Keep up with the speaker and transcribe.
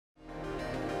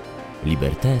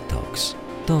Liberté Talks.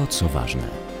 To, co ważne.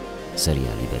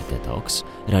 Seria Liberté Talks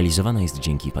realizowana jest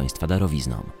dzięki Państwa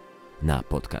darowiznom. Na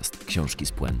podcast Książki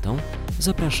z puentą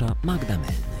zaprasza Magda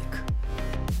Melnyk.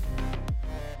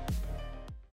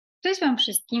 Cześć Wam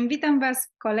wszystkim, witam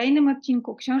Was w kolejnym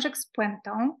odcinku Książek z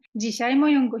puentą. Dzisiaj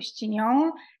moją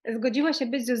gościnią zgodziła się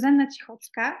być Zuzanna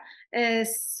Cichocka,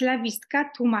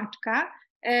 slawistka, tłumaczka,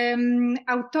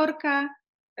 autorka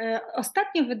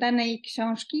ostatnio wydanej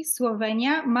książki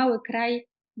Słowenia, Mały, kraj,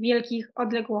 wielkich,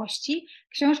 odległości.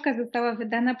 Książka została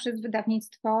wydana przez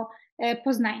wydawnictwo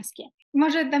poznańskie.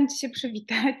 Może dam Ci się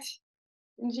przywitać.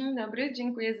 Dzień dobry,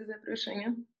 dziękuję za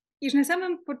zaproszenie. Już na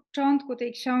samym początku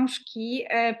tej książki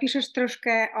piszesz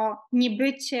troszkę o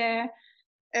niebycie,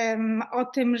 o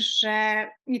tym, że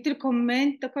nie tylko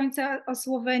my do końca o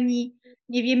Słowenii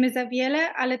nie wiemy za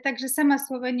wiele, ale także sama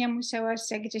Słowenia musiała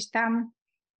się gdzieś tam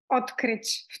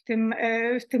odkryć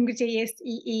w tym gdzie jest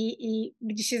i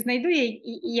gdzie się znajduje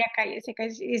i jaka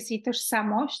jest jej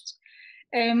tożsamość.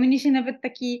 Mnie się nawet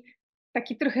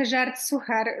taki trochę żart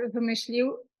suchar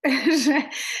wymyślił,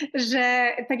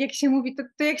 że tak jak się mówi,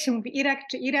 to jak się mówi Irak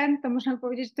czy Iran, to można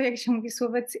powiedzieć to jak się mówi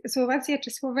Słowacja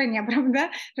czy Słowenia, prawda?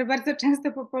 Że bardzo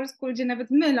często po polsku ludzie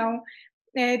nawet mylą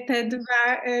te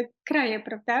dwa kraje,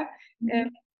 prawda?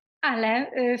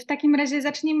 Ale w takim razie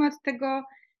zacznijmy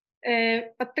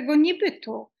od tego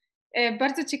niebytu. W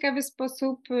bardzo ciekawy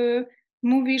sposób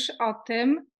mówisz o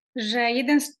tym, że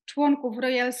jeden z członków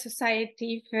Royal Society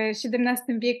w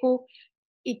XVII wieku,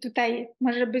 i tutaj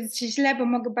może być źle, bo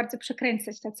mogę bardzo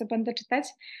przekręcać to, co będę czytać,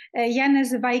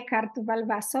 Janez Vajkard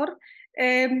Valvasor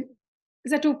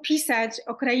zaczął pisać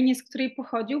o krainie, z której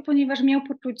pochodził, ponieważ miał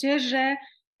poczucie, że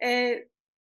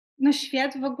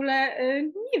świat w ogóle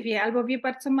nie wie albo wie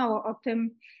bardzo mało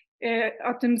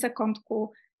o tym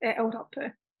zakątku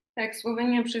Europy. Tak,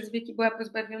 Słowenia przez wieki była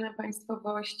pozbawiona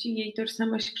państwowości. Jej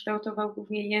tożsamość kształtował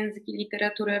głównie język i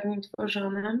literatura w nim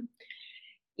tworzona.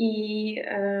 I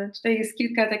tutaj jest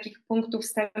kilka takich punktów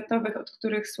startowych, od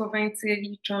których Słoweńcy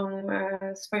liczą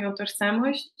swoją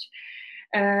tożsamość.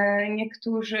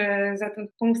 Niektórzy za ten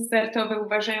punkt startowy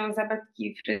uważają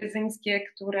zabytki fryzyńskie,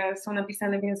 które są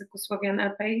napisane w języku Słowian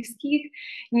alpejskich.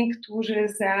 Niektórzy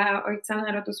za ojca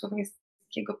narodu słoweńskiego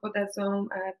podadzą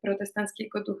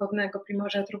protestanckiego duchownego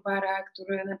Primorza Trubara,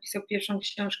 który napisał pierwszą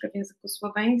książkę w języku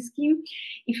słoweńskim.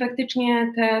 I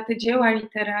faktycznie te dzieła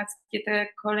literackie, te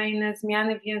kolejne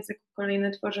zmiany w języku,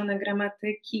 kolejne tworzone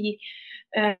gramatyki,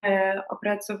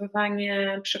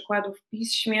 opracowywanie przekładów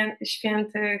pism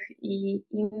świętych i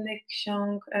innych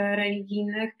ksiąg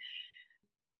religijnych,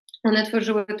 one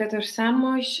tworzyły tę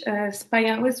tożsamość,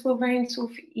 spajały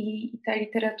Słoweńców i ta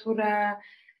literatura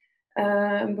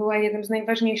była jednym z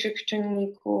najważniejszych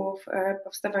czynników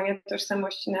powstawania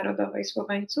tożsamości narodowej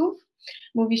Słoweńców.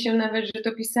 Mówi się nawet, że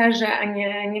to pisarze, a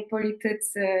nie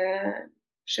politycy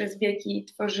przez wieki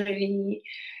tworzyli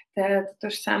tę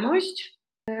tożsamość.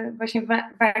 Właśnie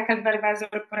Vajkard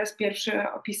Valvasor po raz pierwszy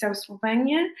opisał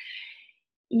Słowenię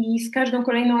i z każdą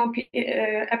kolejną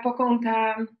epoką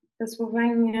ta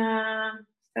Słowenia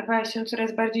stawała się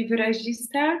coraz bardziej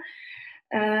wyrazista.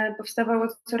 Powstawało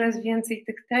coraz więcej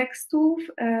tych tekstów,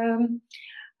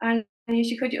 ale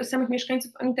jeśli chodzi o samych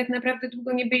mieszkańców, oni tak naprawdę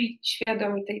długo nie byli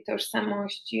świadomi tej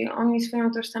tożsamości. Oni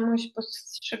swoją tożsamość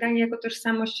postrzegali jako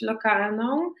tożsamość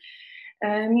lokalną,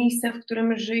 miejsca, w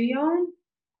którym żyją,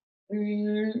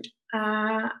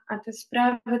 a te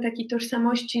sprawy takiej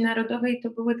tożsamości narodowej to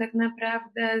były tak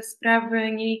naprawdę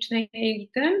sprawy nielicznej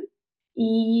elity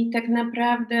i tak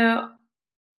naprawdę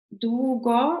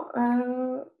długo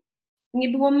nie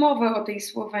było mowy o tej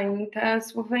Słowenii. Ta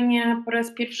Słowenia po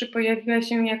raz pierwszy pojawiła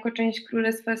się jako część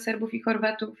Królestwa Serbów i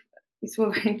Chorwatów i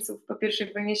Słoweńców po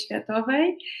I wojnie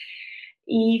światowej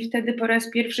i wtedy po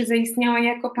raz pierwszy zaistniała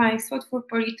jako państwo, twór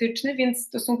polityczny, więc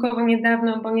stosunkowo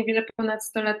niedawno, bo niewiele ponad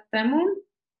 100 lat temu.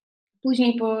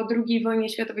 Później po II wojnie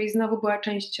światowej znowu była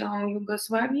częścią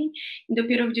Jugosławii i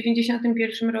dopiero w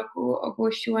 1991 roku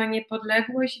ogłosiła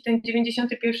niepodległość i ten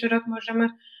 1991 rok możemy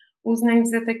uznać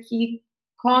za taki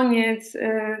koniec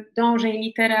dążeń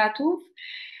literatów,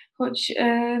 choć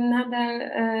nadal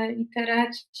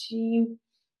literaci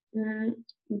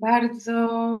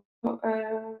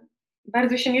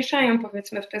bardzo się mieszają,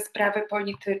 powiedzmy, w te sprawy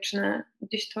polityczne.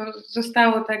 Gdzieś to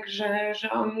zostało tak, że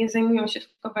oni nie zajmują się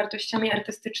tylko wartościami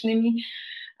artystycznymi,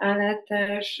 ale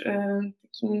też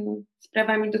takimi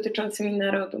sprawami dotyczącymi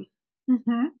narodu.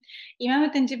 Mhm. I mamy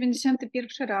ten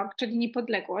 91 rok, czyli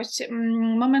niepodległość,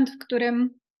 moment, w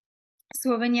którym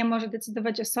Słowenia może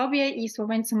decydować o sobie i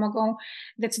Słoweńcy mogą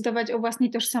decydować o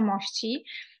własnej tożsamości.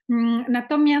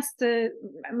 Natomiast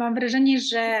mam wrażenie,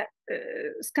 że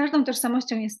z każdą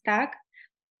tożsamością jest tak,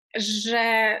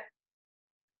 że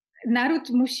naród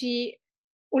musi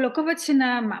ulokować się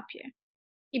na mapie.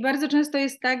 I bardzo często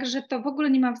jest tak, że to w ogóle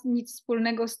nie ma nic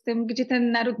wspólnego z tym, gdzie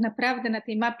ten naród naprawdę na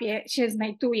tej mapie się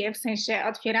znajduje, w sensie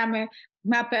otwieramy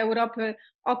mapę Europy,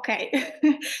 okej.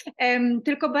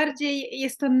 Tylko bardziej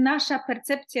jest to nasza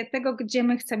percepcja tego, gdzie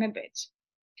my chcemy być.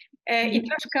 I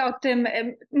troszkę o tym,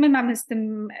 my mamy z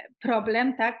tym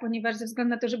problem, tak, ponieważ ze względu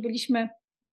na to, że byliśmy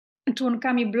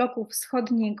członkami bloku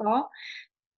wschodniego,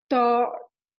 to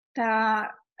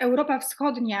ta Europa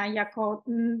Wschodnia jako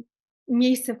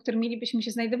miejsce, w którym mielibyśmy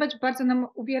się znajdować, bardzo nam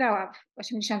ubierała w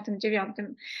 1989.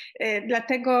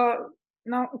 Dlatego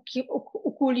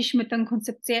ukuliśmy tę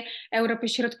koncepcję Europy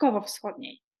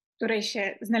Środkowo-Wschodniej, w której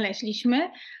się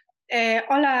znaleźliśmy.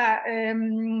 Ola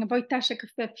Wojtaszek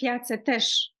w Fiace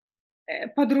też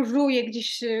podróżuje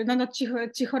gdzieś,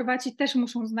 ci Chorwaci też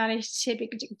muszą znaleźć siebie,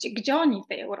 gdzie oni w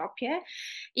tej Europie.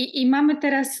 I mamy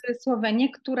teraz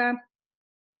Słowenię, która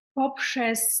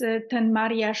poprzez ten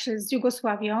mariaż z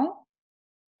Jugosławią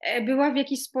była w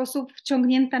jakiś sposób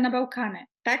wciągnięta na Bałkany,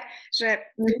 tak? Że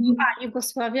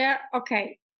Jugosławia,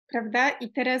 okej, prawda? I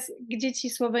teraz gdzie ci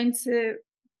Słoweńcy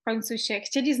w końcu się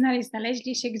chcieli znaleźć,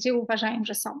 znaleźli się, gdzie uważają,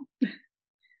 że są?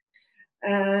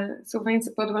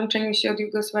 Słoweńcy po odłączeniu się od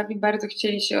Jugosławii bardzo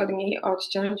chcieli się od niej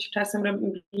odciąć. Czasem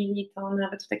robili to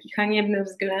nawet w taki haniebnym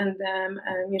względem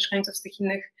mieszkańców z tych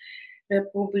innych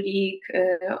republik,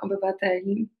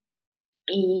 obywateli.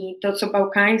 I to, co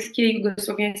bałkańskie,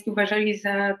 jugosłowiańskie uważali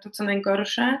za to, co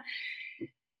najgorsze.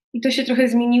 I to się trochę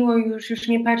zmieniło, już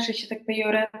nie patrzy się tak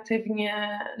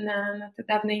pejoratywnie na te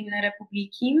dawne inne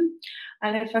republiki,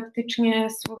 ale faktycznie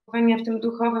Słowenia w tym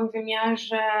duchowym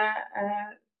wymiarze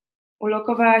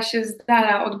ulokowała się z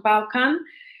dala od Bałkan,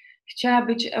 chciała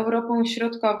być Europą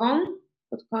Środkową.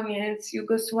 Pod koniec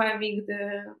Jugosławii,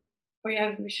 gdy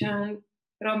pojawił się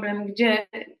problem,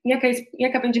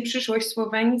 jaka będzie przyszłość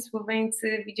Słowenii.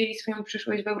 Słoweńcy widzieli swoją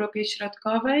przyszłość w Europie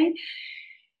Środkowej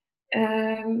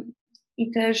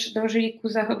i też dążyli ku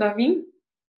Zachodowi.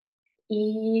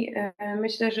 I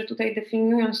myślę, że tutaj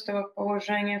definiując to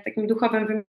położenie w takim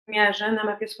duchowym wymiarze na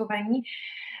mapie Słowenii,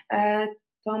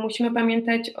 to musimy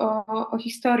pamiętać o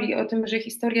historii, o tym, że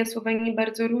historia Słowenii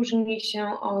bardzo różni się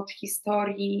od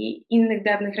historii innych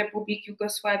dawnych republik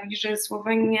Jugosławii, że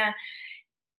Słowenia,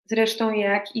 zresztą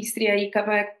jak Istria i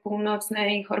kawałek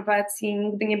północnej Chorwacji,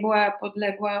 nigdy nie była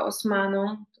podległa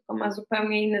Osmanom, tylko ma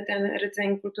zupełnie inny ten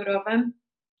rdzeń kulturowy.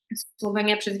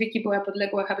 Słowenia przez wieki była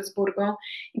podległa Habsburgom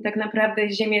i tak naprawdę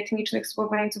ziemie etnicznych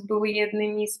Słoweńców były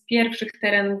jednymi z pierwszych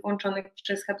terenów włączonych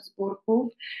przez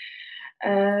Habsburgów.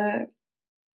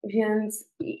 Więc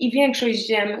i większość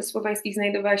ziem słoweńskich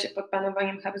znajdowała się pod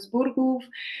panowaniem Habsburgów,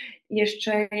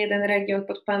 jeszcze jeden region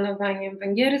pod panowaniem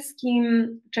węgierskim,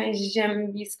 część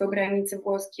ziem blisko granicy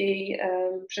włoskiej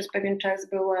przez pewien czas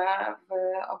była w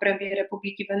obrębie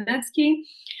Republiki Weneckiej,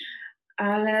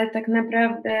 ale tak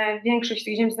naprawdę większość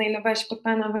tych ziem znajdowała się pod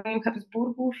panowaniem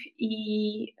Habsburgów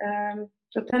i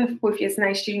to ten wpływ jest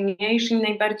najsilniejszy i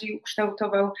najbardziej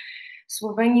ukształtował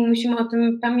Słowenię. Musimy o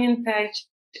tym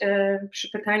pamiętać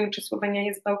przy pytaniu, czy Słowenia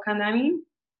jest Bałkanami,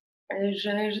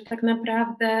 że tak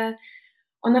naprawdę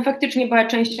ona faktycznie była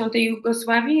częścią tej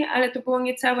Jugosławii, ale to było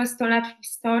niecałe 100 lat w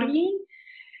historii.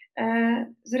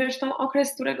 Zresztą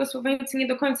okres, którego Słoweńcy nie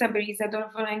do końca byli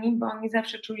zadowoleni, bo oni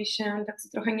zawsze czuli się tacy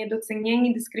trochę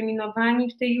niedocenieni,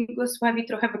 dyskryminowani w tej Jugosławii,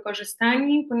 trochę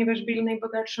wykorzystani, ponieważ byli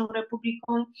najbogatszą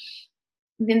republiką,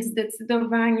 więc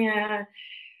zdecydowanie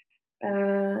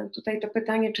tutaj to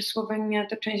pytanie, czy Słowenia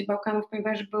to część Bałkanów,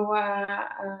 ponieważ była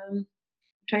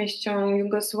częścią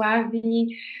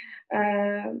Jugosławii,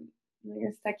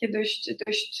 jest takie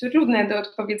dość trudne do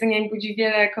odpowiedzenia i budzi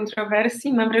wiele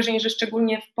kontrowersji. Mam wrażenie, że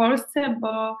szczególnie w Polsce,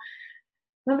 bo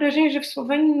mam wrażenie, że w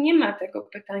Słowenii nie ma tego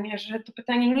pytania, że to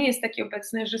pytanie nie jest takie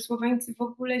obecne, że Słoweńcy w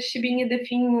ogóle siebie nie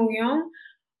definiują.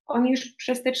 Oni już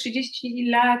przez te 30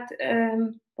 lat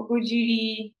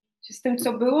pogodzili się z tym,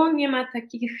 co było. Nie ma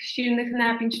takich silnych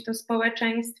napięć w tym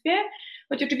społeczeństwie,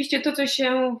 choć oczywiście to, co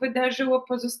się wydarzyło,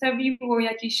 pozostawiło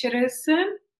jakieś rysy,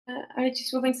 ale ci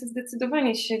Słoweńcy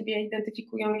zdecydowanie siebie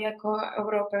identyfikują jako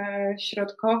Europę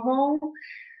Środkową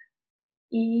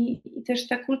i też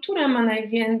ta kultura ma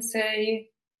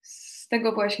najwięcej z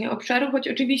tego właśnie obszaru, choć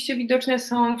oczywiście widoczne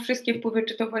są wszystkie wpływy,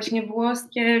 czy to właśnie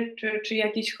włoskie, czy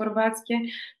jakieś chorwackie.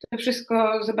 To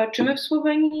wszystko zobaczymy w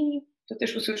Słowenii, to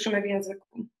też usłyszymy w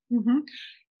języku. Mhm.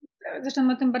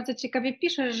 Zresztą o tym bardzo ciekawie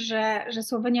piszesz, że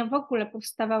Słowenia w ogóle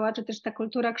powstawała, czy też ta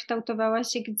kultura kształtowała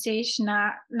się gdzieś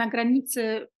na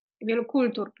granicy wielu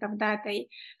kultur, prawda, tej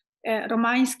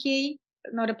romańskiej,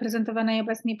 reprezentowanej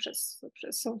obecnie przez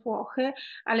Włochy,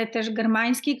 ale też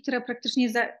germańskiej, która praktycznie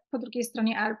po drugiej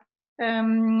stronie Alp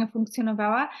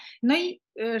funkcjonowała. No i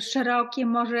szerokie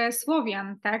morze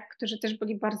Słowian, tak, którzy też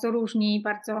byli bardzo różni i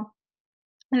bardzo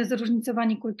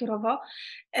zróżnicowani kulturowo,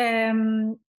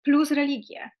 plus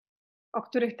religie, o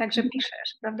których także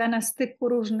piszesz, prawda, na styku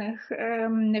różnych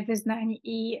wyznań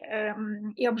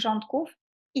i obrządków.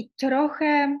 I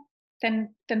trochę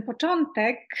ten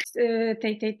początek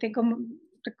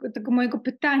tego mojego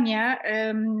pytania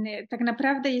tak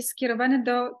naprawdę jest skierowany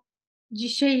do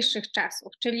dzisiejszych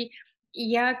czasów, czyli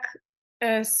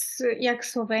jak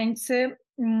Słoweńcy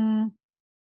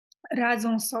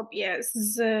radzą sobie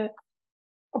z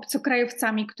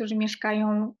obcokrajowcami, którzy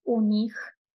mieszkają u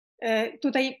nich.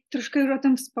 Tutaj troszkę już o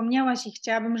tym wspomniałaś i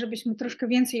chciałabym, żebyśmy troszkę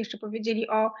więcej jeszcze powiedzieli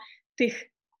o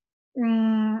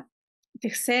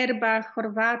tych Serbach,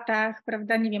 Chorwatach,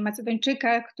 prawda, nie wiem,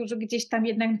 Macedończykach, którzy gdzieś tam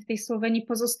jednak w tej Słowenii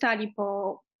pozostali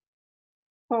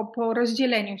po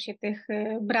rozdzieleniu się tych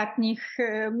bratnich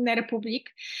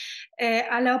republik.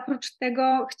 Ale oprócz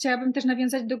tego chciałabym też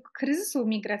nawiązać do kryzysu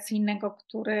migracyjnego,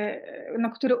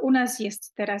 który u nas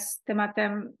jest teraz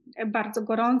tematem bardzo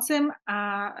gorącym,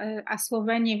 a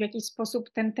Słowenię w jakiś sposób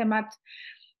ten temat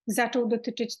zaczął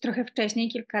dotyczyć trochę wcześniej,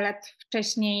 kilka lat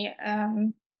wcześniej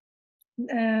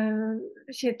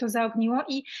się to zaogniło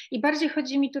i bardziej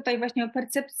chodzi mi tutaj właśnie o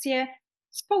percepcję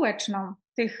społeczną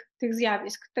tych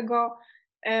zjawisk, tego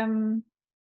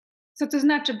co to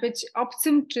znaczy być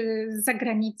obcym czy z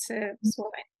zagranicy w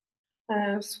Słowenii.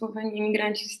 W Słowenii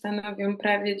imigranci stanowią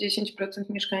prawie 10%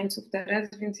 mieszkańców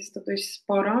teraz, więc jest to dość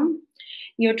sporo.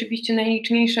 I oczywiście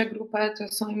najliczniejsza grupa to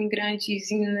są imigranci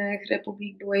z innych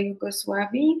republik byłej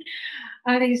Jugosławii,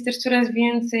 ale jest też coraz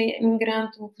więcej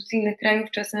emigrantów z innych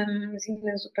krajów, czasem z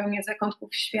innych zupełnie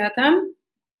zakątków świata.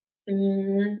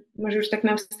 Może już tak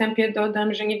na wstępie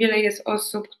dodam, że niewiele jest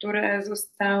osób, które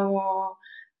zostało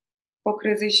po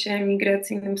kryzysie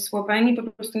migracyjnym w Słowenii. Po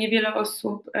prostu niewiele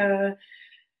osób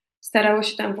starało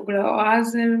się tam w ogóle o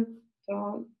azyl.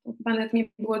 To chyba nawet nie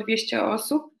było 200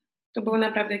 osób. To były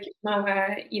naprawdę jakieś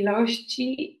małe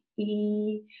ilości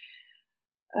i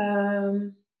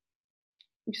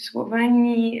w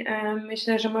Słowenii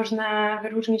myślę, że można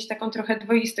wyróżnić taką trochę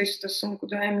dwoistość w stosunku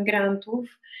do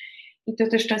emigrantów. I to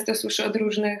też często słyszę od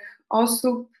różnych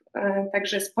osób,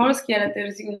 także z Polski, ale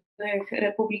też z innych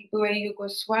republik byłej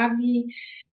Jugosławii.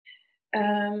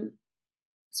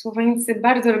 Słoweńcy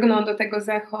bardzo lgną do tego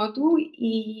zachodu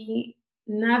i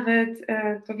nawet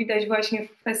to widać właśnie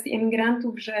w kwestii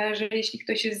emigrantów, że jeśli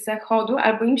ktoś jest z zachodu,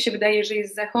 albo im się wydaje, że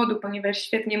jest z zachodu, ponieważ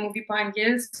świetnie mówi po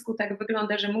angielsku, tak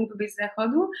wygląda, że mógłby być z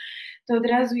zachodu, to od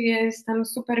razu jest tam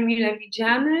super mile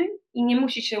widziany i nie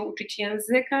musi się uczyć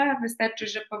języka, wystarczy,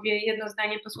 że powie jedno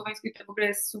zdanie po słoweńsku i to w ogóle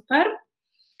jest super.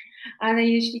 Ale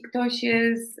jeśli ktoś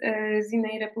jest z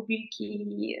innej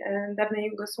republiki dawnej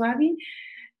Jugosławii,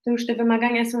 to już te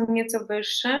wymagania są nieco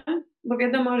wyższe, bo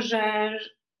wiadomo,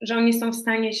 że oni są w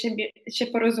stanie się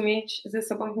porozumieć ze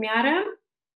sobą w miarę,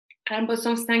 albo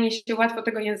są w stanie się łatwo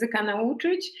tego języka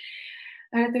nauczyć,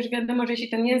 ale też wiadomo, że jeśli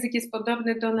ten język jest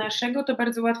podobny do naszego, to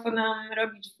bardzo łatwo nam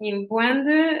robić w nim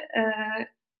błędy,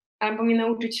 albo nie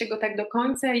nauczyć się go tak do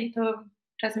końca i to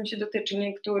czasem się dotyczy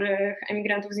niektórych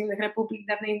emigrantów z innych republik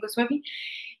dawnej Jugosławii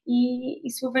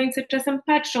i Słoweńcy czasem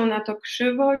patrzą na to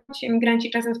krzywo, ci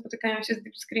emigranci czasem spotykają się z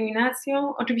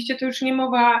dyskryminacją. Oczywiście to już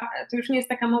nie jest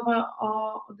taka mowa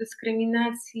o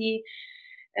dyskryminacji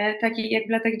takiej jak w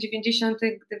latach 90.,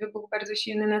 gdy wybuchł bardzo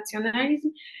silny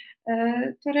nacjonalizm.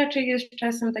 To raczej jest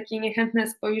czasem takie niechętne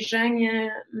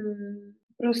spojrzenie,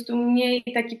 po prostu mniej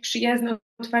taki przyjazny,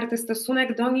 otwarty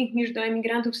stosunek do nich niż do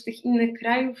emigrantów z tych innych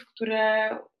krajów,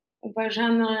 które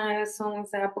uważane są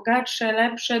za bogatsze,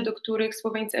 lepsze, do których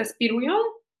Słoweńcy aspirują.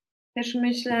 Też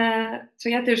myślę, co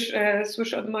ja też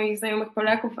słyszę od moich znajomych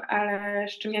Polaków, ale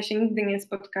z czym ja się nigdy nie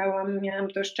spotkałam, miałam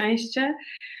to szczęście,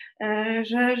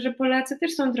 że Polacy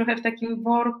też są trochę w takim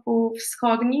worku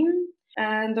wschodnim,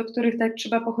 do których tak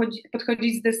trzeba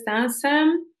podchodzić z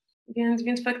dystansem,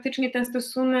 więc faktycznie ten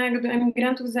stosunek do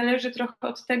emigrantów zależy trochę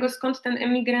od tego, skąd ten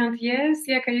emigrant jest,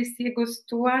 jaka jest jego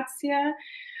sytuacja,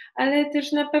 ale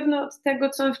też na pewno od tego,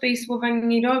 co on w tej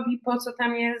Słowenii robi, po co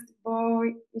tam jest, bo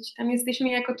jeśli tam jesteśmy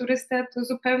jako turysta, to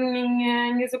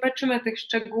zupełnie nie zobaczymy tych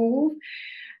szczegółów.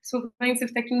 Słoweńcy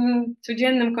w takim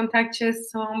codziennym kontakcie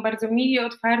są bardzo mili,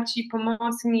 otwarci,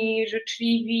 pomocni,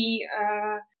 życzliwi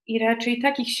i raczej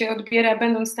takich się odbiera,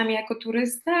 będąc tam jako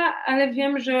turysta, ale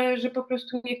wiem, że po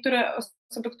prostu niektóre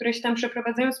osoby, które się tam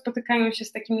przeprowadzają, spotykają się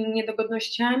z takimi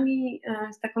niedogodnościami,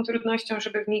 z taką trudnością,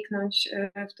 żeby wniknąć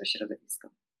w to środowisko.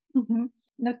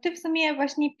 No ty w sumie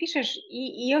właśnie piszesz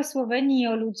i o Słowenii, i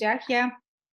o ludziach. Ja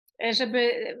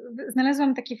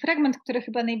znalazłam taki fragment, który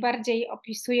chyba najbardziej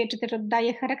opisuje, czy też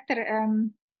oddaje charakter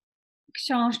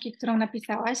książki, którą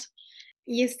napisałaś,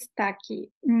 jest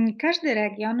taki. Każdy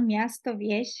region, miasto,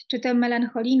 wieś, czy to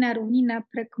melancholina, równina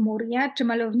Prekmuria, czy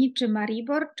malowniczy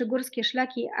Maribor, czy górskie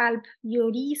szlaki Alp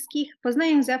Julijskich,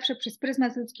 poznają zawsze przez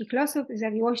pryzmat ludzkich losów i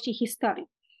zawiłości historii.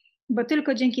 Bo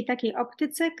tylko dzięki takiej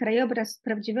optyce krajobraz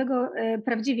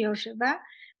prawdziwie ożywa,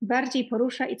 bardziej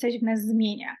porusza i coś w nas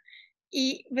zmienia.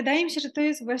 I wydaje mi się, że to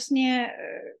jest właśnie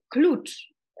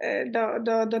klucz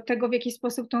do tego, w jaki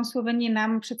sposób tą Słowenię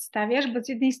nam przedstawiasz, bo z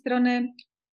jednej strony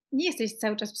nie jesteś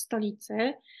cały czas w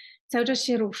stolicy, cały czas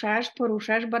się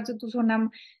poruszasz, bardzo dużo nam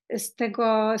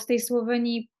z tej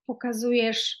Słowenii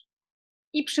pokazujesz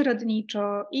i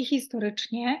przyrodniczo, i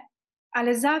historycznie,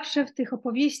 ale zawsze w tych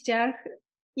opowieściach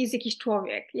jest jakiś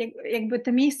człowiek. Jakby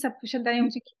te miejsca posiadają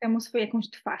dzięki temu swoją jakąś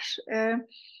twarz.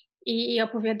 I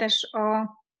opowiadasz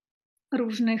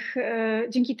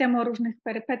dzięki temu o różnych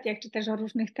perypetiach, czy też o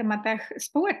różnych tematach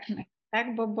społecznych,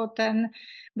 tak?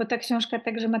 Bo ta książka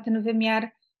także ma ten wymiar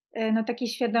no, taki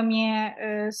świadomie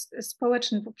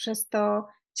społeczny, poprzez to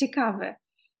ciekawy.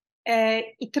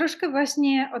 I troszkę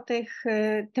właśnie o tych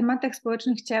tematach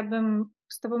społecznych chciałabym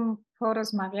z Tobą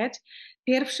porozmawiać.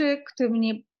 Pierwszy, który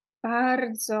mnie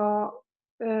bardzo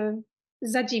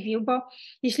zadziwił, bo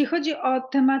jeśli chodzi o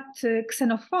temat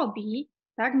ksenofobii,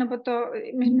 tak, no bo to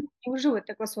myśmy nie użyły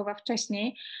tego słowa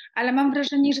wcześniej, ale mam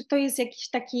wrażenie, że to jest jakiś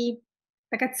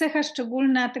taka cecha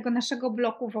szczególna tego naszego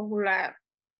bloku w ogóle,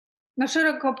 no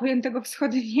szeroko pojętego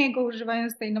wschodniego,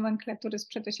 używając tej nomenklatury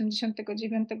sprzed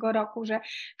 1989 roku, że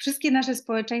wszystkie nasze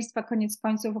społeczeństwa koniec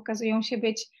końców okazują się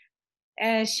być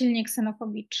silnie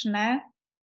ksenofobiczne.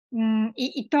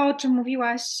 I to, o czym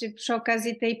mówiłaś przy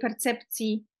okazji tej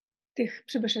percepcji tych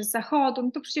przybyszy z zachodu,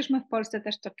 no to przecież my w Polsce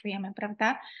też to czujemy,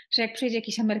 prawda? Że jak przyjedzie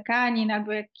jakiś Amerykanin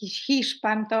albo jakiś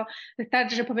Hiszpan, to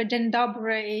wystarczy, że powie dzień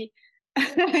dobry i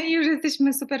już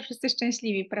jesteśmy super wszyscy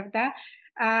szczęśliwi, prawda?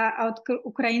 A od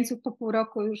Ukraińców po pół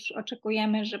roku już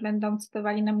oczekujemy, że będą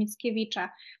cytowali nam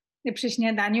Mickiewicza przy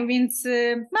śniadaniu, więc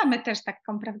mamy też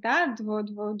taką, prawda?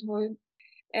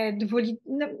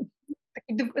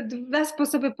 Takie dwa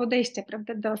sposoby podejścia,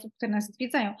 prawda, do osób, które nas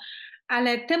odwiedzają.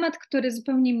 Ale temat, który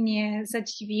zupełnie mnie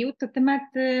zadziwił, to temat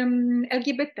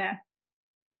LGBT,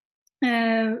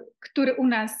 który u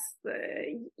nas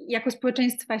jako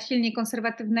społeczeństwa silnie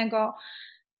konserwatywnego,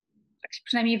 tak się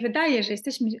przynajmniej wydaje, że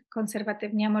jesteśmy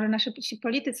konserwatywni, a może nasi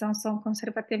politycy są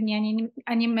konserwatywni,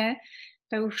 a nie my,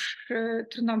 to już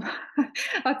trudno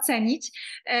ocenić.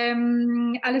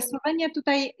 Ale Słowenia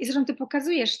tutaj, i zresztą ty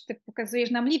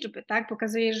pokazujesz nam liczby, tak?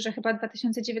 Pokazujesz, że chyba w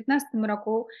 2019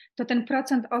 roku to ten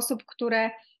procent osób,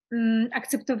 które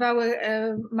akceptowały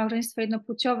małżeństwo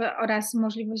jednopłciowe oraz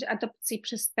możliwość adopcji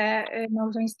przez te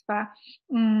małżeństwa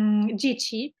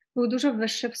dzieci, był dużo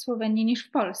wyższy w Słowenii niż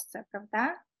w Polsce,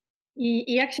 prawda?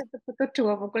 I jak się to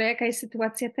potoczyło w ogóle? Jaka jest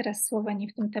sytuacja teraz w Słowenii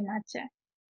w tym temacie?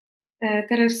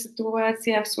 Teraz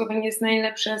sytuacja w Słowenii jest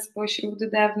najlepsza spośród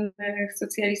dawnych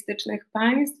socjalistycznych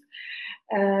państw.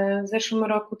 W zeszłym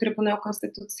roku Trybunał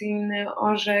Konstytucyjny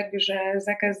orzekł, że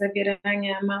zakaz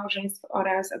zawierania małżeństw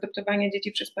oraz adoptowania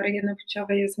dzieci przez pary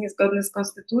jednopłciowe jest niezgodny z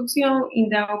konstytucją i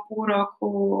dał pół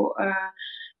roku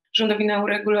rządowi na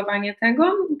uregulowanie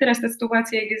tego. Teraz ta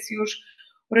sytuacja jest już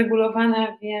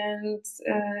uregulowana,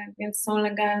 więc są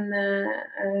legalne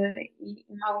i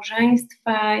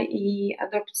małżeństwa, i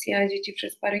adopcja dzieci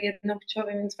przez pary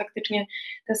jednopłciowe, więc faktycznie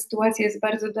ta sytuacja jest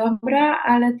bardzo dobra,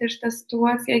 ale też ta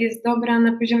sytuacja jest dobra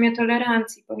na poziomie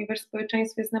tolerancji, ponieważ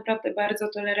społeczeństwo jest naprawdę bardzo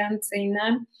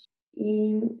tolerancyjne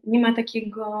i nie ma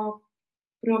takiego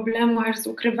problemu aż z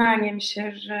ukrywaniem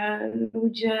się, że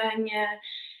ludzie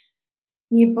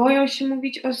nie boją się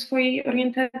mówić o swojej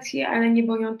orientacji, ale nie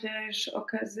boją też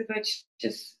okazywać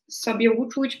sobie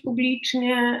uczuć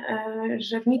publicznie,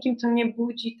 że w nikim to nie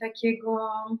budzi takiego.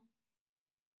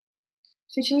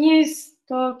 W sensie nie jest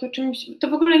to czymś. To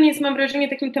w ogóle nie jest, mam wrażenie,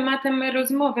 takim tematem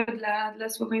rozmowy dla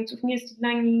Słoweńców. Nie jest to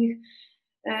dla nich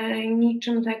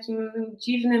niczym takim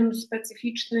dziwnym,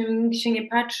 specyficznym, nikt się nie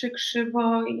patrzy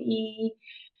krzywo i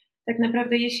tak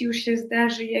naprawdę jeśli już się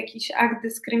zdarzy jakiś akt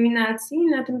dyskryminacji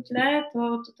na tym tle,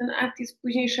 to ten akt jest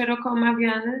później szeroko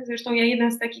omawiany. Zresztą ja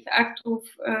jeden z takich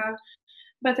aktów,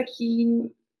 chyba taki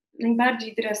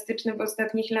najbardziej drastyczny w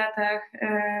ostatnich latach,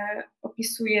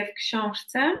 opisuję w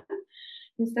książce.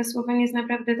 Więc ta Słowenia jest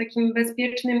naprawdę takim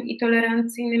bezpiecznym i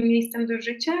tolerancyjnym miejscem do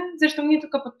życia, zresztą nie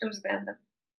tylko pod tym względem.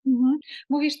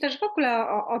 Mówisz też w ogóle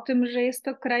o tym, że jest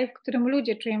to kraj, w którym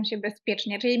ludzie czują się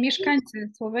bezpiecznie, czyli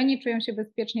mieszkańcy Słowenii czują się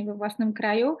bezpiecznie we własnym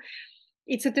kraju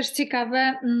i co też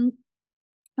ciekawe,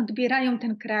 odbierają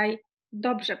ten kraj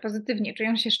dobrze, pozytywnie,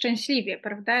 czują się szczęśliwie,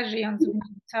 prawda, żyjąc w nim,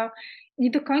 co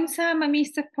nie do końca ma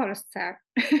miejsce w Polsce.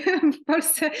 W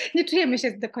Polsce nie czujemy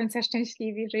się do końca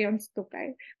szczęśliwi, żyjąc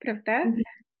tutaj, prawda?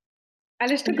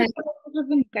 Ale z czego Tak. to może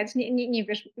wynikać? Nie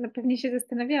wiesz, no pewnie się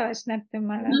zastanawiałaś nad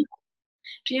tym, ale...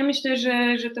 Czy ja myślę,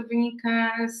 że to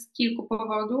wynika z kilku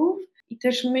powodów i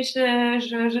też myślę,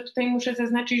 że tutaj muszę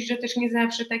zaznaczyć, że też nie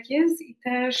zawsze tak jest i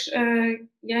też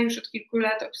ja już od kilku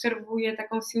lat obserwuję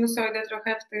taką sinusoidę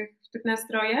trochę w tych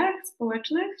nastrojach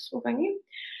społecznych w Słowenii.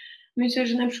 Myślę,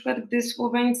 że na przykład gdy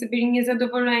Słoweńcy byli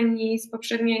niezadowoleni z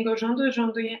poprzedniego rządu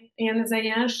Jana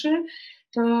Zajanszy,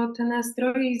 to te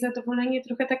nastroje i zadowolenie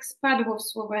trochę tak spadło w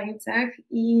Słoweńcach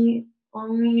i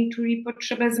oni czuli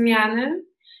potrzebę zmiany,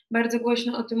 bardzo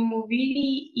głośno o tym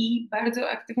mówili i bardzo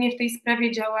aktywnie w tej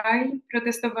sprawie działali,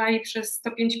 protestowali przez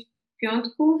 105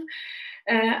 piątków,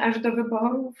 aż do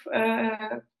wyborów,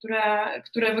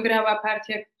 które wygrała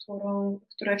partia,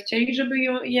 która chcieli, żeby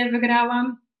je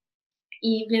wygrała.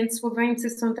 I więc Słoweńcy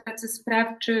są tacy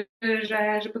sprawczy,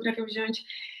 że potrafią wziąć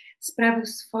sprawy w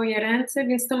swoje ręce,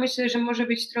 więc to myślę, że może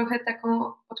być trochę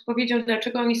taką odpowiedzią,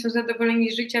 dlaczego oni są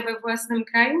zadowoleni z życia we własnym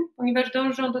kraju, ponieważ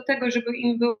dążą do tego, żeby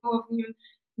im było w nim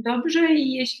dobrze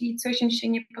i jeśli coś im się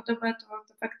nie podoba,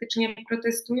 to faktycznie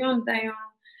protestują, dają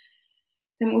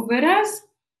temu wyraz,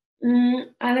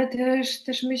 ale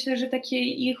też myślę, że takie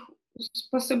ich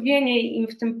usposobienie im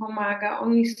w tym pomaga.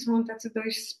 Oni są tacy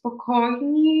dość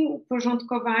spokojni,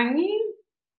 uporządkowani.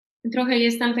 Trochę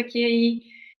jest tam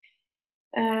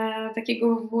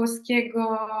takiego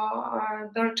włoskiego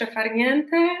dolce far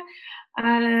niente,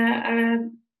 ale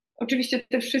oczywiście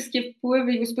te wszystkie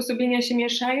wpływy i usposobienia się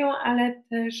mieszają, ale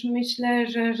też myślę,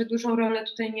 że dużą rolę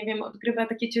tutaj, nie wiem, odgrywa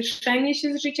takie cieszenie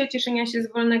się z życia, cieszenia się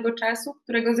z wolnego czasu,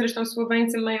 którego zresztą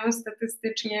Słoweńcy mają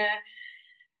statystycznie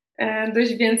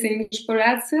dość więcej niż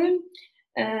Polacy.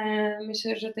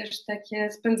 Myślę, że też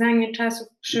takie spędzanie czasu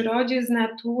w przyrodzie z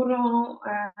naturą,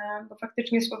 bo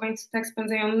faktycznie Słoweńcy tak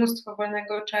spędzają mnóstwo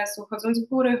wolnego czasu, chodząc w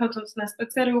góry, chodząc na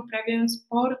spacery, uprawiając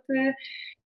sporty,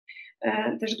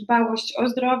 też dbałość o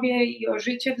zdrowie i o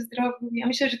życie w zdrowiu. Ja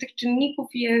myślę, że tych czynników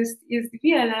jest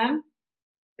wiele,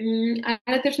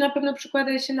 ale też na pewno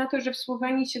przykłada się na to, że w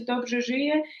Słowenii się dobrze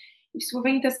żyje i w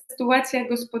Słowenii ta sytuacja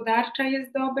gospodarcza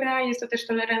jest dobra, jest to też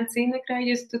tolerancyjny kraj,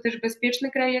 jest to też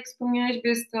bezpieczny kraj, jak wspomniałaś, bo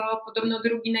jest to podobno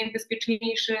drugi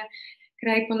najbezpieczniejszy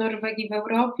kraj po Norwegii w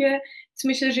Europie. Więc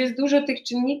myślę, że jest dużo tych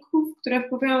czynników, które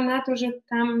wpływają na to, że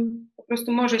tam po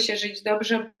prostu może się żyć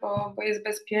dobrze, bo jest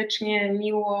bezpiecznie,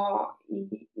 miło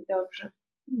i dobrze.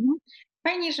 Mhm.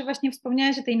 Fajnie, że właśnie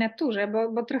wspomniałaś o tej naturze,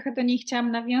 bo trochę do niej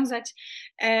chciałam nawiązać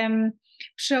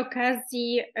przy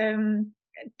okazji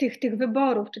tych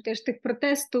wyborów, czy też tych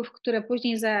protestów, które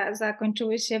później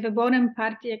zakończyły się wyborem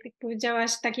partii, jak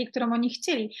powiedziałaś, takiej, którą oni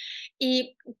chcieli.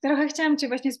 I trochę chciałam Cię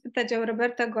właśnie spytać o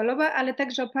Roberta Goloba, ale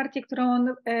także o partię, którą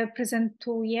on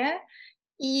prezentuje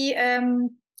i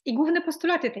główne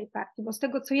postulaty tej partii, bo z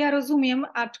tego, co ja rozumiem,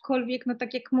 aczkolwiek, no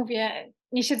tak jak mówię,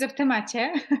 nie siedzę w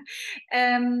temacie,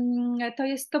 to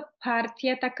jest to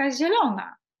partia taka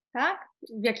zielona, tak?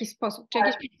 W jakiś sposób? Czy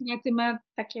jakieś postulaty ma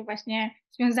takie właśnie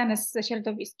związane ze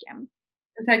środowiskiem?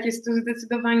 Tak, jest to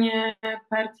zdecydowanie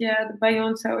partia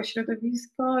dbająca o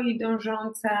środowisko i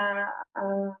dążąca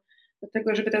do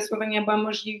tego, żeby ta Słowenia była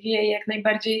możliwie jak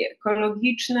najbardziej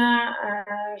ekologiczna,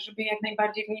 żeby jak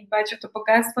najbardziej w niej dbać o to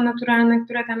bogactwo naturalne,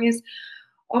 które tam jest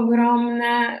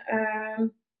ogromne.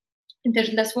 I też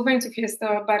dla Słoweńców jest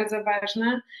to bardzo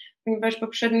ważne, ponieważ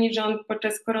poprzedni rząd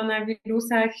podczas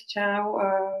koronawirusa chciał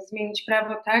zmienić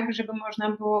prawo tak, żeby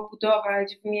można było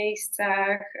budować w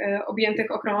miejscach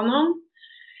objętych ochroną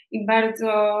i bardzo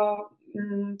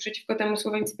przeciwko temu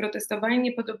Słoweńcy protestowali,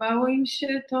 nie podobało im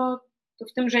się to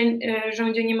w tym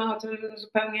rządzie nie ma o tym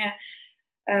zupełnie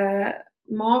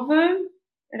mowy.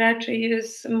 Raczej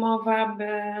jest mowa, by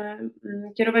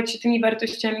kierować się tymi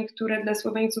wartościami, które dla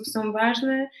Słoweńców są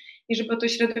ważne i żeby o to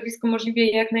środowisko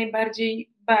możliwie jak najbardziej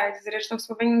dbać. Zresztą w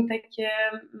Słowenii takie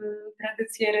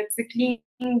tradycje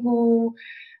recyklingu,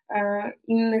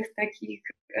 innych takich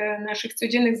naszych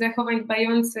codziennych zachowań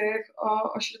dbających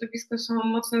o środowisko są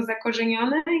mocno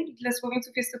zakorzenione i dla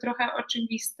Słoweńców jest to trochę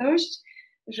oczywistość,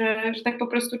 że tak po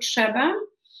prostu trzeba,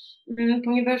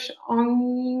 ponieważ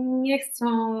oni nie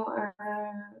chcą,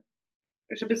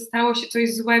 żeby stało się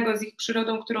coś złego z ich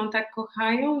przyrodą, którą tak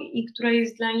kochają i która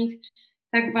jest dla nich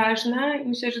tak ważna. I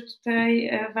myślę, że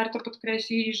tutaj warto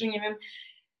podkreślić, że nie wiem,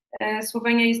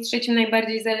 Słowenia jest trzecim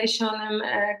najbardziej zalesionym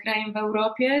krajem w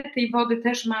Europie. Tej wody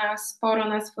też ma sporo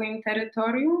na swoim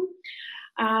terytorium,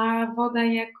 a woda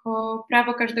jako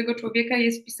prawo każdego człowieka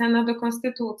jest wpisana do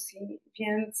konstytucji,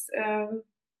 więc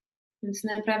Więc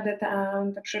naprawdę ta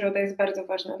przyroda jest bardzo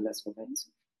ważna dla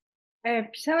Słoweńców.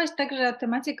 Pisałaś także o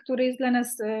temacie, który jest dla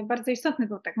nas bardzo istotny,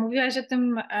 bo tak mówiłaś o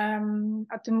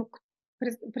tym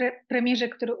premierze,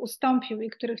 który ustąpił i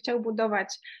który chciał budować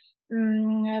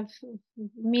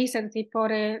w miejscach do tej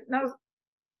pory, no,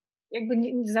 jakby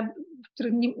w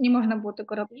których nie można było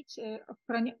tego robić,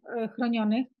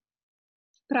 chronionych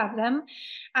prawem,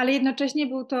 ale jednocześnie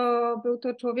był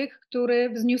to człowiek, który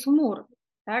wzniósł mur,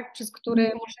 tak? Przez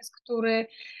który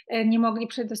nie mogli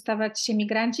przedostawać się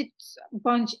migranci,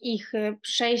 bądź ich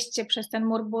przejście przez ten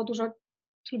mur było dużo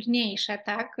trudniejsze,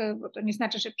 tak? Bo to nie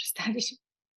znaczy, że przestali się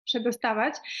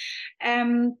przedostawać.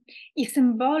 I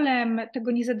symbolem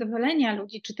tego niezadowolenia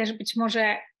ludzi, czy też być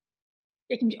może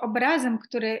jakimś obrazem,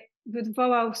 który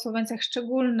wywołał w Słoweńcach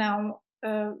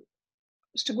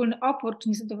szczególny opór czy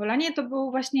niezadowolenie, to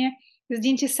było właśnie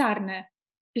zdjęcie sarny.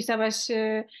 Pisałaś,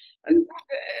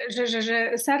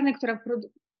 że sarny, która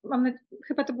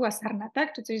chyba to była sarna,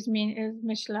 tak? Czy coś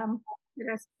zmyślam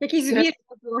teraz? Jakieś zwierzę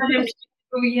to było.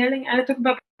 Był jeleń, ale to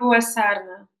chyba była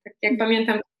sarna. Tak jak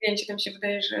pamiętam to zdjęcie, tam się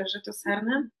wydaje, że to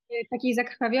sarna. Takiej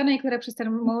zakrwawionej, która przez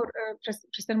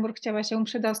ten mur chciała się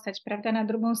przedostać, prawda, na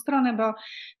drugą stronę, bo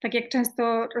tak jak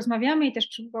często rozmawiamy i też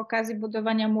przy okazji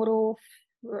budowania murów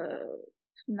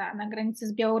na granicy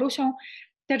z Białorusią,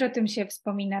 też o tym się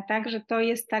wspomina, tak, że to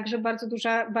jest także bardzo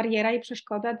duża bariera i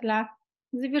przeszkoda dla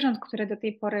zwierząt, które do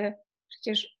tej pory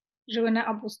przecież żyły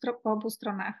po obu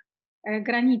stronach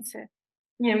granicy.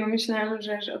 Nie, myślałam,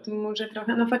 że o tym murze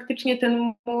trochę. No faktycznie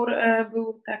ten mur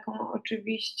był taką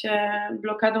oczywiście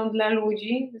blokadą dla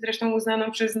ludzi, zresztą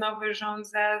uznaną przez nowy rząd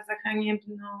za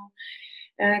haniebną,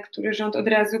 który rząd od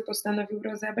razu postanowił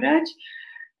rozebrać.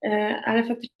 Ale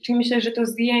faktycznie myślę, że to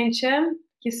zdjęcie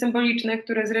jest symboliczne,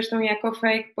 które zresztą jako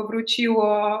fake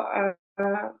powróciło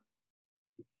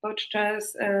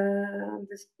podczas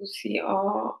dyskusji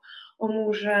o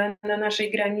murze na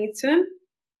naszej granicy,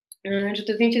 że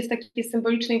to zdjęcie jest takie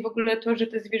symboliczne i w ogóle to, że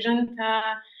te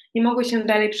zwierzęta nie mogły się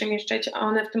dalej przemieszczać, a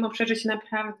one w tym obszarze się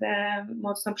naprawdę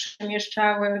mocno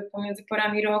przemieszczały pomiędzy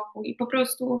porami roku i po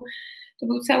prostu to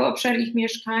był cały obszar ich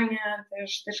mieszkania,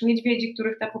 też niedźwiedzi,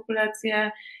 których ta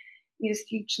populacja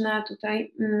jest liczna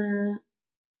tutaj,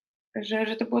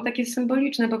 że to było takie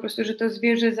symboliczne po prostu, że to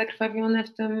zwierzę zakrwawione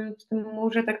w tym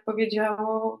murze tak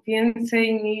powiedziało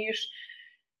więcej niż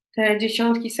te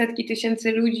dziesiątki, setki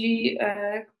tysięcy ludzi,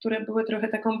 które były trochę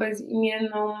taką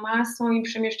bezimienną masą i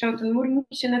przemieszczały ten mur.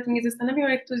 Nikt się na tym nie zastanawiał,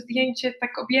 jak to zdjęcie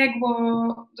tak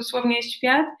obiegło dosłownie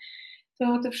świat,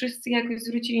 to wszyscy jakoś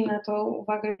zwrócili na to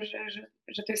uwagę,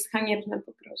 że to jest haniebne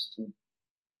po prostu.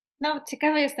 No,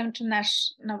 ciekawa jestem, czy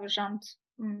nasz nowy rząd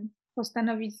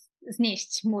postanowi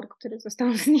znieść mur, który został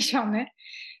wzniesiony.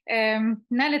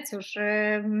 No ale cóż,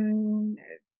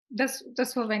 do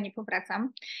Słowenii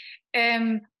powracam.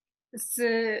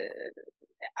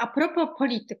 A propos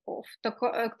polityków,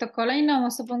 to kolejną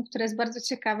osobą, która jest bardzo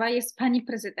ciekawa, jest pani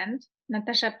prezydent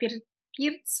Natasza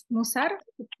Pirc-Musar.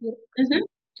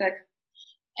 Tak.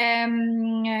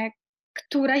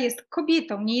 Która jest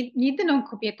kobietą, nie jedyną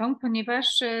kobietą,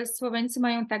 ponieważ Słoweńcy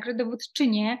mają także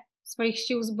dowódczynię swoich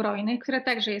sił zbrojnych, która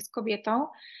także jest kobietą,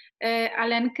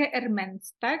 Alenkę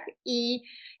Ermens, tak?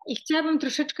 I chciałabym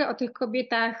troszeczkę o tych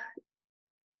kobietach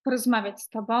porozmawiać z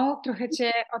tobą, trochę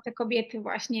cię o te kobiety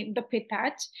właśnie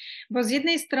dopytać, bo z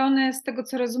jednej strony, z tego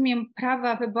co rozumiem,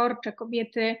 prawa wyborcze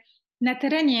kobiety na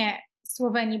terenie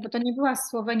Słowenii, bo to nie była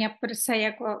Słowenia per se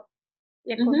jako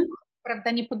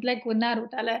prawda, niepodległy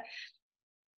naród, ale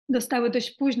dostały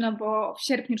dość późno, bo w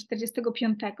sierpniu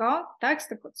 1945, tak, z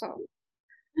tego co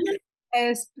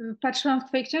patrzyłam w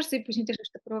twojej książce i później też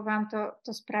jeszcze próbowałam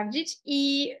to sprawdzić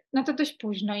i no to dość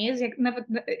późno jest, jak nawet,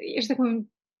 że tak powiem,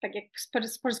 tak jak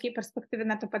z polskiej perspektywy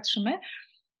na to patrzymy,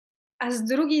 a z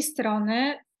drugiej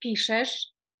strony piszesz,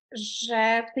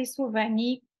 że w tej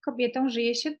Słowenii kobietom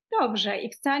żyje się dobrze i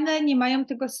wcale nie mają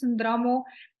tego syndromu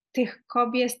tych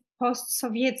kobiet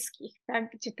postsowieckich,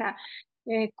 tak, gdzie ta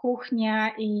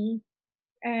kuchnia i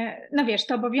no wiesz,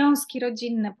 te obowiązki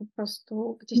rodzinne po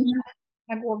prostu gdzieś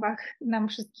na głowach nam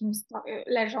wszystkim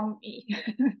leżą i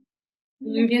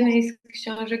w jednej z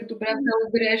książek Dubravka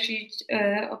Ugresić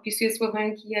opisuje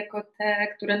Słowenki jako te,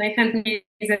 które najchętniej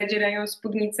zadzierają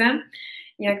spódnicę,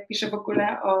 jak pisze w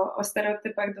ogóle o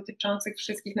stereotypach dotyczących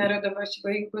wszystkich narodowości, bo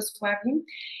Jugosławii.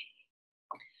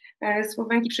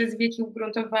 Słowenki przez wieki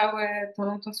ugruntowały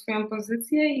tą swoją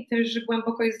pozycję i też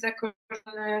głęboko jest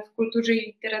zakorzeniony w kulturze i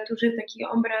literaturze taki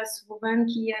obraz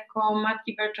Słowenki jako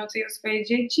matki walczącej o swoje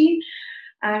dzieci,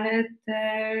 ale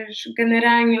też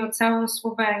generalnie o całą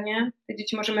Słowenię. Te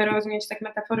dzieci możemy rozumieć tak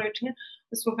metaforycznie,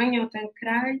 o Słowenię, o ten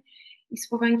kraj i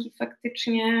Słowenki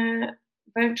faktycznie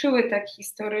walczyły tak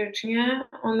historycznie.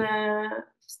 One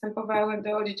wstępowały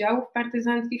do oddziałów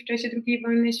partyzanckich w czasie II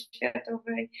wojny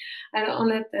światowej, ale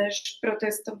one też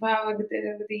protestowały,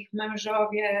 gdy ich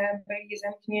mężowie byli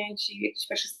zamknięci w jakichś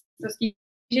faszystowskich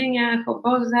więzieniach,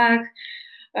 obozach,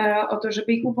 o to,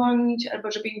 żeby ich uwolnić,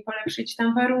 albo żeby im polepszyć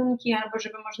tam warunki, albo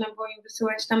żeby można było im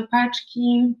wysyłać tam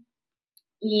paczki.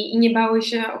 I nie bały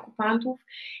się okupantów.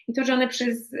 I to, że one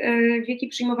przez wieki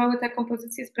przyjmowały taką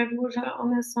pozycję, sprawiło, że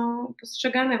one są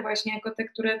postrzegane właśnie jako te,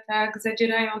 które tak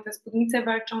zadzierają te spódnice,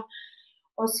 walczą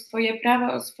o swoje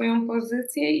prawa, o swoją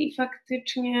pozycję i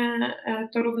faktycznie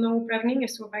to równouprawnienie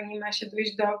w Słowenii ma się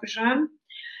dość dobrze.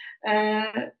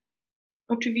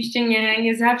 Oczywiście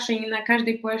nie zawsze i nie na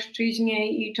każdej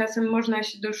płaszczyźnie i czasem można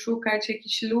się doszukać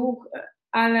jakichś luk,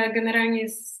 ale generalnie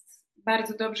jest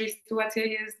bardzo dobrze i sytuacja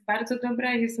jest bardzo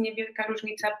dobra, jest niewielka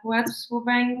różnica płac w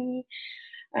Słowenii,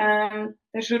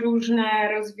 też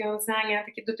różne rozwiązania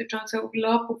takie dotyczące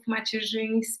urlopów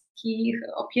macierzyńskich,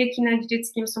 opieki nad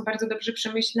dzieckiem są bardzo dobrze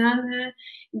przemyślane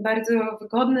i bardzo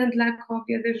wygodne dla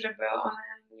kobiet, żeby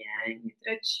one nie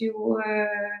traciły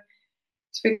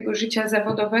swojego życia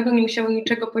zawodowego, nie musiały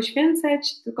niczego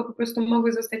poświęcać, tylko po prostu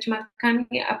mogły zostać matkami,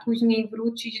 a później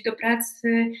wrócić do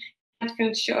pracy,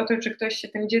 martwiąc się o to, czy ktoś się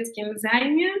tym dzieckiem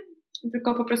zajmie,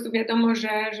 tylko po prostu wiadomo,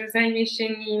 że zajmie się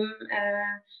nim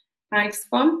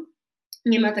państwo.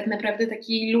 Nie ma tak naprawdę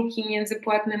takiej luki między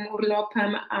płatnym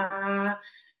urlopem a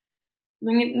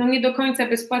nie do końca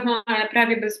bezpłatną, ale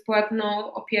prawie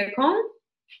bezpłatną opieką.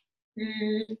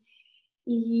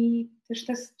 I też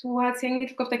ta sytuacja nie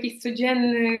tylko w takich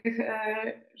codziennych,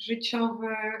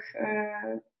 życiowych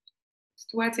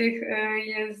sytuacjach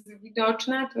jest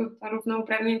widoczna, to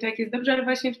równouprawnienie to jak jest dobrze, ale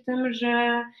właśnie w tym,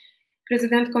 że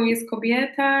prezydentką jest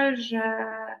kobieta,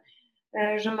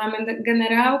 że mamy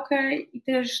generałkę i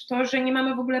też to, że nie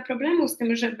mamy w ogóle problemu z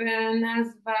tym, żeby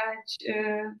nazwać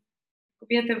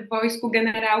kobietę w wojsku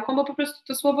generałką, bo po prostu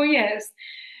to słowo jest.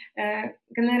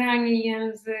 Generalnie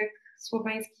język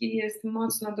słoweński jest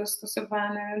mocno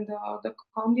dostosowany do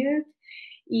kobiet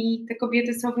i te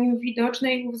kobiety są w nim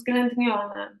widoczne i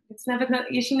uwzględnione. Więc nawet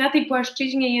jeśli na tej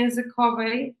płaszczyźnie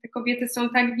językowej te kobiety są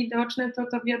tak widoczne,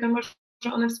 to wiadomo,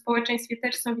 że one w społeczeństwie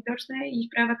też są widoczne i ich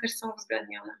prawa też są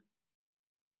uwzględnione.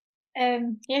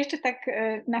 Ja jeszcze tak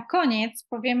na koniec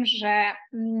powiem, że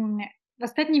w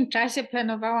ostatnim czasie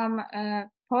planowałam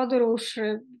podróż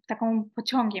taką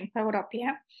pociągiem po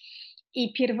Europie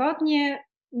i pierwotnie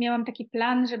miałam taki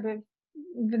plan, żeby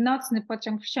w nocny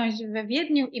pociąg wsiąść we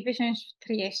Wiedniu i wysiąść w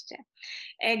Trieste.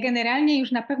 Generalnie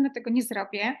już na pewno tego nie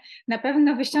zrobię, na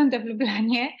pewno wysiądę w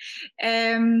Lublanie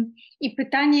i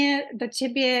pytanie do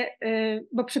Ciebie,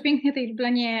 bo przepięknie tej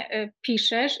Lublanie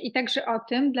piszesz i także o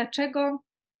tym, dlaczego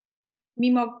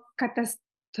mimo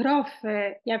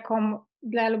katastrofy, jaką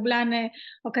dla Lublany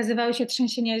okazywały się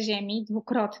trzęsienia ziemi,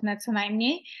 dwukrotne co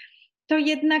najmniej, to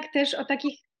jednak też o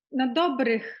takich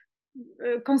dobrych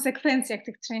konsekwencjach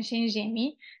tych trzęsień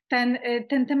ziemi.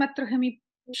 Ten temat trochę mi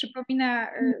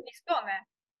przypomina Lizbonę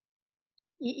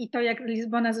i to, jak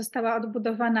Lizbona została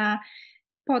odbudowana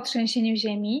po trzęsieniu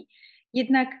ziemi.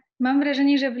 Jednak mam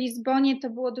wrażenie, że w Lizbonie to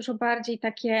było dużo bardziej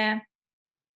takie,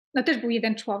 też był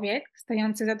jeden człowiek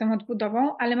stojący za tą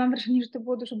odbudową, ale mam wrażenie, że to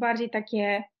było dużo bardziej taki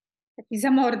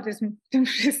zamordyzm w tym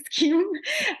wszystkim.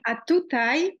 A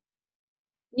tutaj,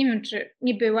 nie wiem, czy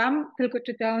nie byłam, tylko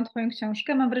czytałam Twoją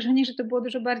książkę, mam wrażenie, że to było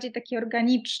dużo bardziej takie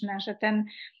organiczne, że ten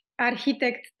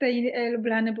architekt tej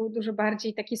Lublany był dużo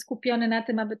bardziej taki skupiony na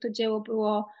tym, aby to dzieło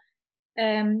było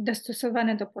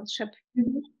dostosowane do potrzeb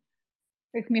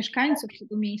tych mieszkańców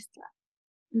tego miejsca.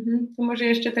 To może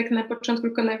jeszcze tak na początku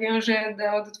tylko nawiążę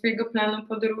do Twojego planu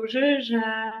podróży,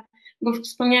 bo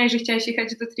wspomniałeś, że chciałaś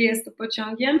jechać do Triestu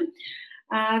pociągiem,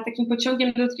 a takim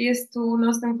pociągiem do Triestu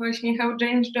nosem właśnie jechał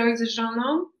James Joyce z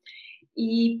żoną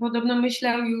i podobno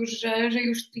myślał już, że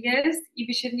już Triest i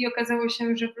wysiedli. Okazało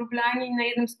się, że w Lublanie i na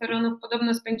jednym z peronów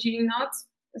podobno spędzili noc.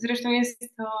 Zresztą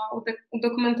jest to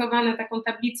udokumentowane taką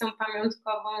tablicą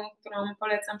pamiątkową, którą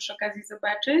polecam przy okazji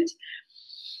zobaczyć.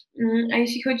 A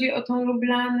jeśli chodzi o tą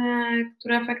Lublanę,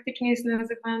 która faktycznie jest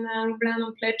nazywana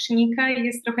Lublaną Plecznika i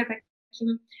jest trochę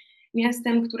takim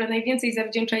miastem, które najwięcej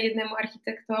zawdzięcza jednemu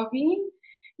architektowi,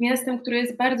 miastem, które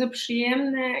jest bardzo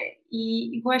przyjemne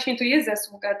i właśnie to jest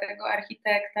zasługa tego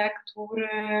architekta, który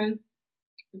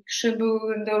przybył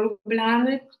do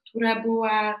Lublany, która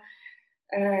była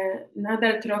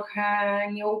nadal trochę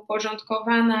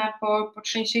nieuporządkowana po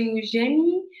trzęsieniu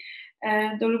ziemi,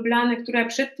 do Lublany, która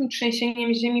przed tym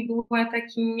trzęsieniem ziemi była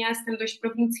takim miastem dość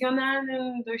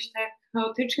prowincjonalnym, dość tak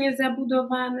chaotycznie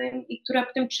zabudowanym i która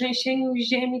po tym trzęsieniu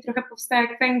ziemi trochę powstała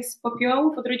jak Feniks z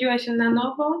popiołów, odrodziła się na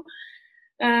nowo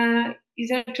i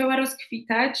zaczęła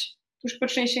rozkwitać. Tuż po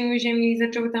trzęsieniu ziemi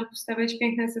zaczęły tam powstawać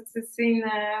piękne,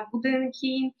 secesyjne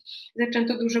budynki,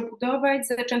 zaczęto dużo budować,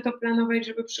 zaczęto planować,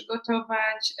 żeby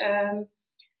przygotować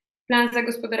plan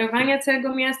zagospodarowania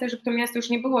całego miasta, żeby to miasto już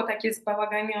nie było takie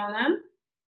zbałaganione.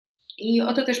 I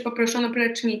o to też poproszono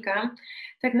Plecznika.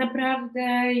 Tak naprawdę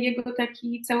jego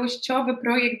taki całościowy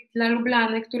projekt dla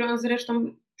Lublany, który on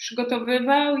zresztą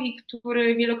przygotowywał i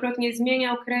który wielokrotnie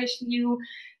zmieniał, kreślił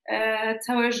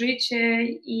całe życie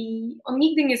i on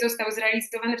nigdy nie został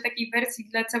zrealizowany w takiej wersji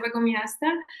dla całego miasta,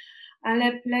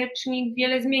 ale Plecznik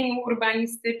wiele zmienił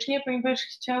urbanistycznie, ponieważ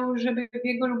chciał, żeby w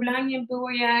jego Lublanie było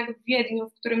jak w Wiedniu,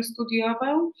 w którym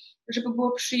studiował, żeby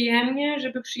było przyjemnie,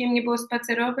 żeby przyjemnie było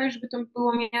spacerować, żeby to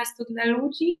było miasto dla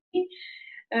ludzi,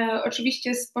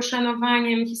 oczywiście z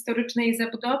poszanowaniem historycznej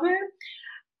zabudowy,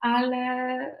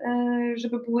 ale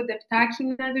żeby były deptaki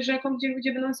nad rzeką, gdzie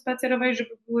ludzie będą spacerować,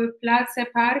 żeby były place,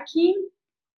 parki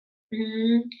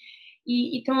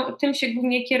i tym się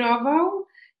głównie kierował.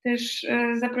 Też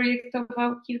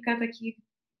zaprojektował kilka takich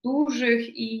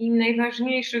dużych i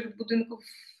najważniejszych budynków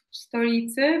w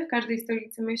stolicy, w każdej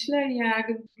stolicy myślę,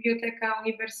 jak Biblioteka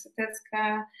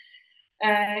Uniwersytecka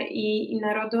i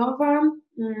Narodowa,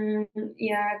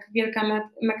 jak Wielka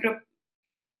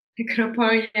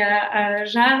Metropolia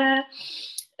Żale,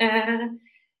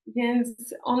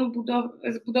 więc on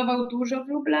zbudował dużo w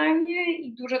Lublanie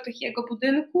i dużo tych jego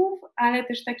budynków, ale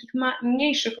też takich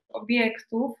mniejszych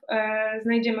obiektów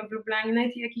znajdziemy w Lublanie,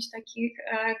 nawet jakichś takich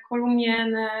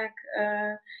kolumienek,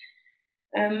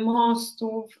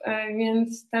 mostów,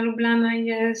 więc ta Lublana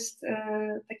jest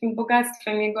takim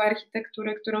bogactwem jego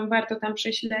architektury, którą warto tam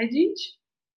prześledzić,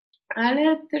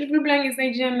 ale też w Lublanie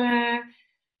znajdziemy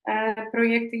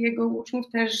projekty jego uczniów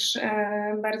też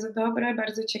bardzo dobre,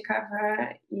 bardzo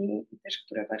ciekawe i też,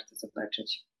 które warto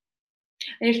zobaczyć.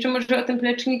 A jeszcze może o tym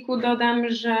Pleczniku dodam,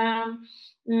 że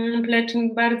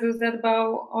Plecznik bardzo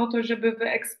zadbał o to, żeby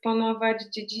wyeksponować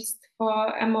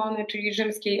dziedzictwo Emony, czyli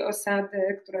rzymskiej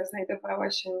osady, która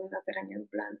znajdowała się na terenie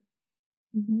Lublany.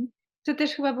 To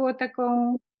też chyba było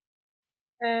taką,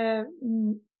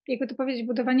 jakby to powiedzieć,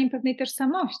 budowaniem pewnej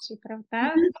tożsamości,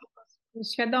 prawda?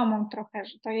 Świadomą trochę,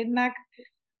 że to jednak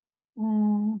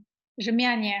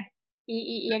Rzymianie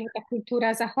i jakby ta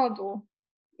kultura Zachodu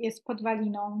jest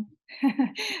podwaliną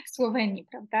Słowenii,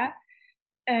 prawda?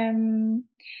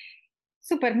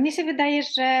 Super, mnie się wydaje,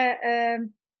 że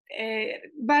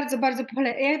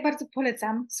ja bardzo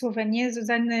polecam Słowenię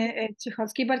Zuzanny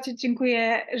Cichockiej. Bardzo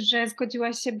dziękuję, że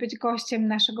zgodziłaś się być gościem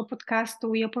naszego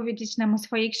podcastu i opowiedzieć nam o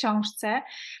swojej książce.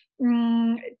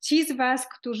 Ci z Was,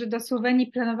 którzy do Słowenii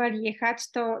planowali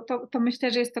jechać, to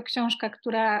myślę, że jest to książka,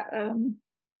 która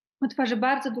otworzy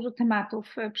bardzo dużo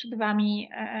tematów przed Wami,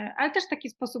 ale też w taki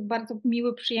sposób bardzo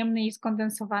miły, przyjemny i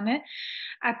skondensowany.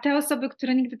 A te osoby,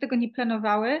 które nigdy tego nie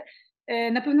planowały,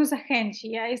 na pewno zachęci.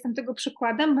 Ja jestem tego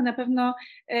przykładem, bo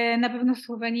na pewno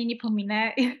Słowenię nie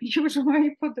pominę już w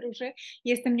mojej podróży.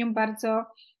 Jestem nią bardzo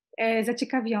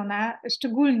zaciekawiona,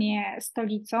 szczególnie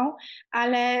stolicą,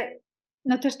 ale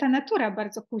no też ta natura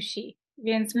bardzo kusi.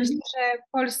 Więc myślę, że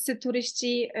polscy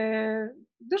turyści,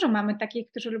 dużo mamy takich,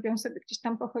 którzy lubią sobie gdzieś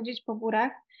tam pochodzić po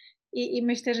górach i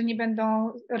myślę, że nie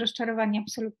będą rozczarowani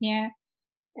absolutnie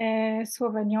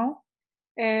Słowenią.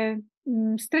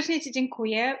 Strasznie Ci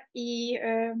dziękuję i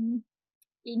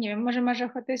nie wiem, może masz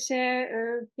ochotę się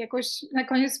jakoś na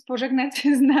koniec pożegnać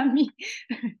z nami.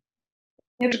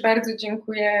 Ja też bardzo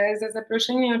dziękuję za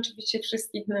zaproszenie. Oczywiście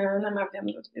wszystkich namawiam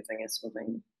do odwiedzenia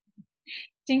Słowenii.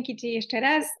 Dzięki Ci jeszcze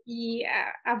raz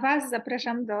a Was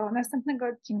zapraszam do następnego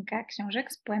odcinka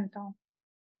Książek z puentą.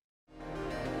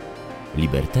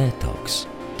 Liberté Talks.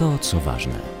 To, co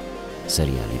ważne.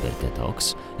 Seria Liberté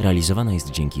Talks realizowana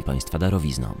jest dzięki Państwa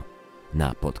darowiznom.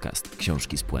 Na podcast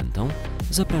Książki z puentą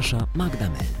zaprasza Magda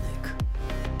Melnyk.